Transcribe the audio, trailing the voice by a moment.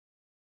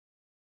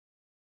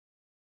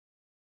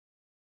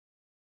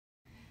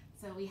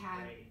So we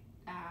have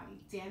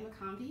Dan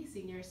McCombie,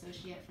 Senior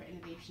Associate for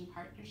Innovation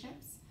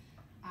Partnerships.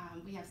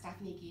 We have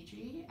Stephanie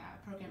Guidry,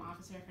 Program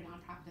Officer for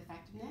Nonprofit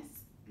Effectiveness.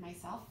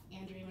 Myself,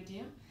 Andrea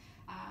Madu,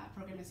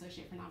 Program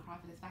Associate for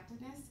Nonprofit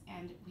Effectiveness.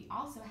 And we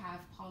also have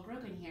Paul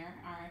Grogan here,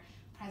 our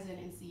President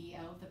and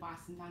CEO of the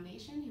Boston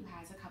Foundation, who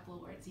has a couple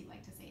of words he'd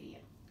like to say to you.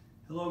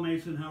 Hello,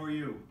 Mason. How are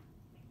you?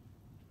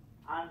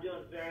 I'm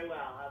doing very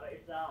well. How about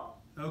yourself?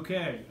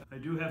 Okay. I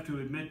do have to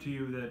admit to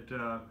you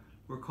that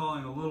we're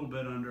calling a little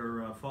bit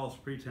under false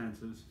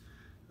pretenses,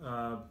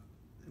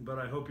 but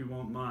I hope you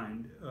won't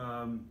mind.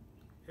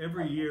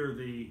 Every year,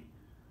 the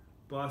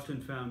Boston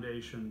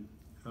Foundation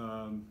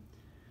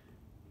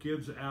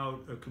gives out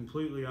a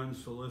completely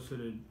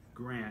unsolicited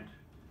grant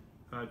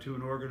to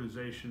an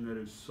organization that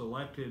is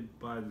selected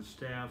by the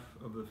staff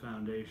of the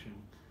foundation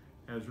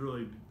as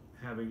really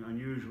having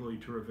unusually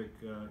terrific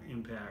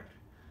impact,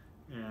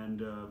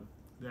 and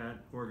that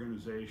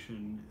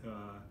organization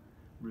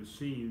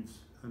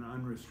receives an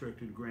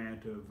unrestricted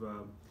grant of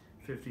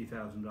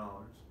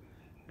 $50,000.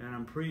 And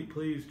I'm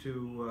pleased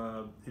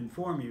to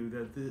inform you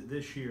that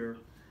this year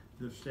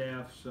the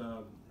staff's,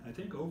 I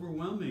think,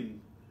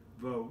 overwhelming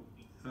vote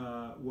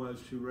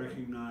was to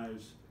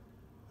recognize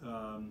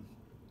the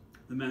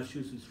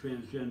Massachusetts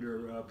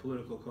Transgender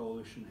Political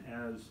Coalition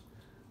as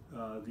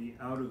the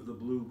Out of the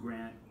Blue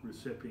grant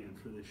recipient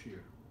for this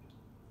year.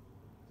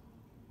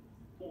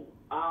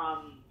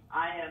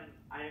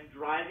 I am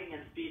driving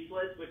and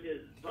speechless, which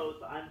is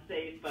both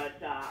unsafe, but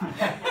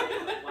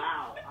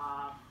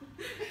wow.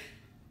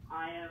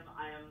 I am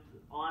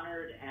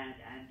honored and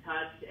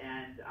touched,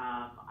 and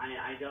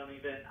I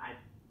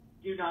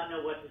do not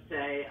know what to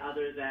say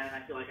other than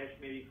I feel like I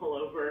should maybe pull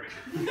over.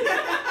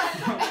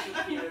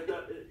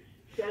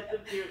 Shed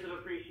some tears of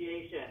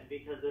appreciation,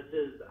 because this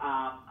is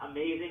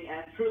amazing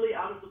and truly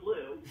out of the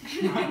blue.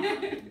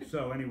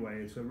 So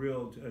anyway, it's a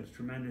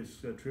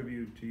tremendous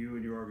tribute to you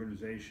and your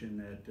organization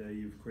that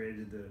you've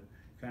created the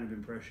kind of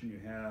impression you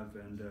have,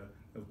 and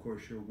of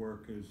course your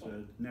work has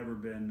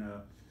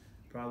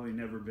probably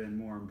never been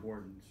more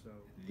important. So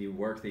the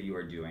work that you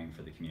are doing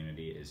for the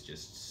community is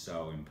just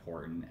so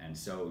important and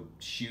so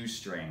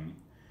shoestring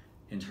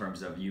in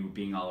terms of you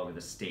being all over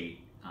the state.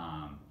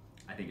 I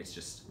think it's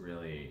just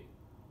really,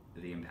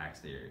 the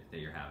impact that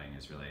you're having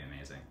is really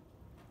amazing.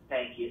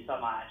 Thank you so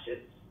much.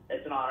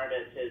 It's an honor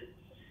to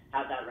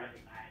have that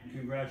recognized.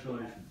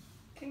 Congratulations.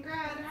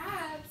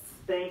 Congrats.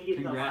 Thank you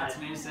Congrats,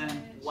 so much.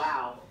 Mason.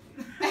 Wow.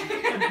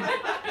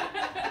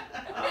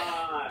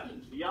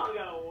 Y'all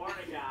gotta warn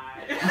a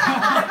guy.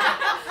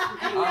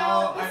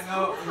 Oh, I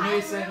know,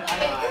 Mason.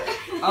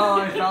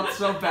 I felt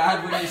so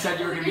bad when you said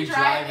you were going to be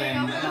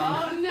driving.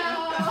 Oh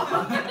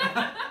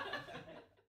no.